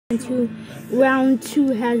Round 2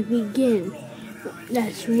 has begun.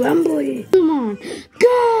 Let's rumble it. Come on,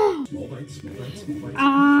 go!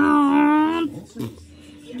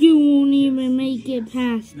 You won't even make it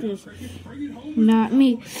past this. Not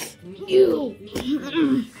me. You.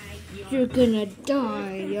 You're gonna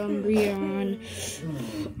die, Umbreon.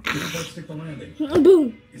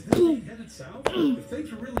 Boom. Boom.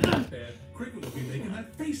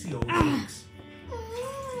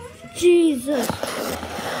 Jesus.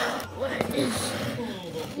 What is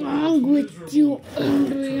wrong with you,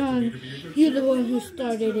 Umbreon? You're the one who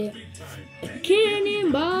started it.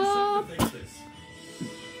 Cannonball!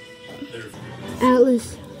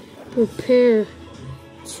 Atlas, prepare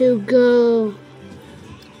to go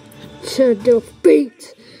to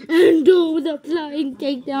defeat and do the flying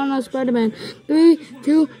takedown of Spider-Man. 3,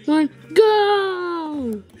 2, 1,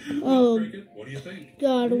 go! Oh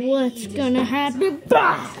God, what's gonna happen?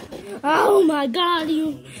 Oh my God,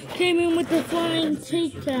 you came in with the flying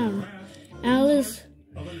takedown. Alice,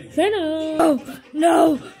 Venom. Oh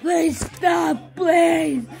no, please stop,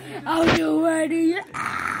 please. I'll do it.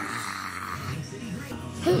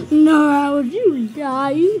 No, how would you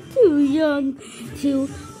die? You're too young to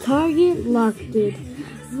target locked it.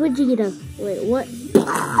 Where'd you get up? Wait, what?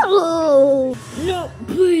 Oh no,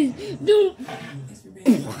 please don't.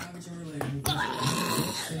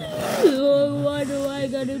 Why do I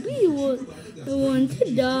gotta be the one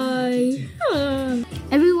to die?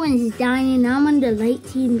 Everyone's dying and I'm on the light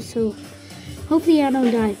team, so hopefully I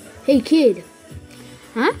don't die. Hey kid,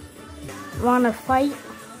 huh? Wanna fight?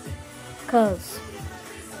 Cause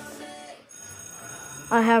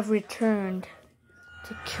I have returned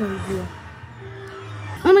to kill you.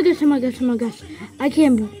 Oh my gosh, oh my gosh, oh my gosh. I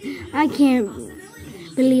can't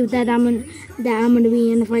believe that I'm gonna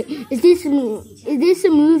be in a fight. Is this a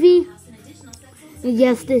movie?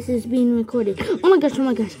 Yes, this is being recorded. Oh my gosh, oh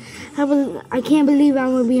my gosh. I can't believe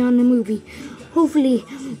I'm gonna be on the movie. Hopefully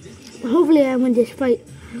I win this fight.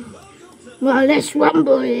 Well, let's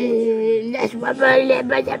rumble it. Let's rumble it.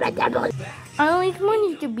 I always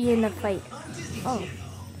wanted to be in a fight. Oh,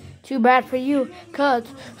 too bad for you, cause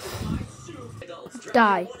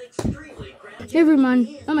die. Never mind.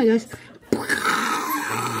 Oh my gosh.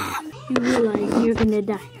 You realize you're gonna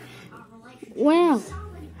die. Well,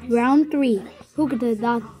 round 3. Who could have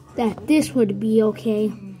thought that this would be okay?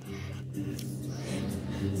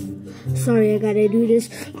 Sorry, I gotta do this.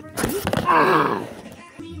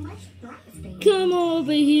 Come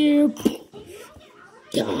over here.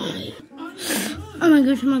 Die. Oh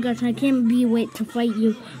my gosh, I can't wait to fight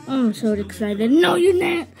you. Oh, I'm so excited. No, you're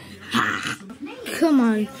not. Come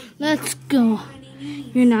on, let's go.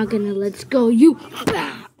 You're not gonna let's go. You.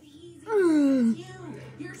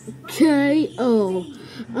 K.O.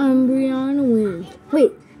 Umbreon wins.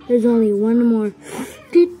 Wait, there's only one more.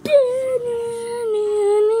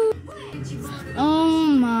 Oh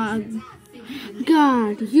my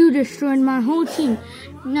God, you destroyed my whole team.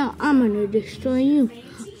 Now I'm gonna destroy you.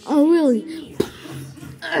 Oh really?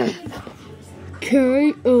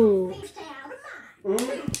 K.O.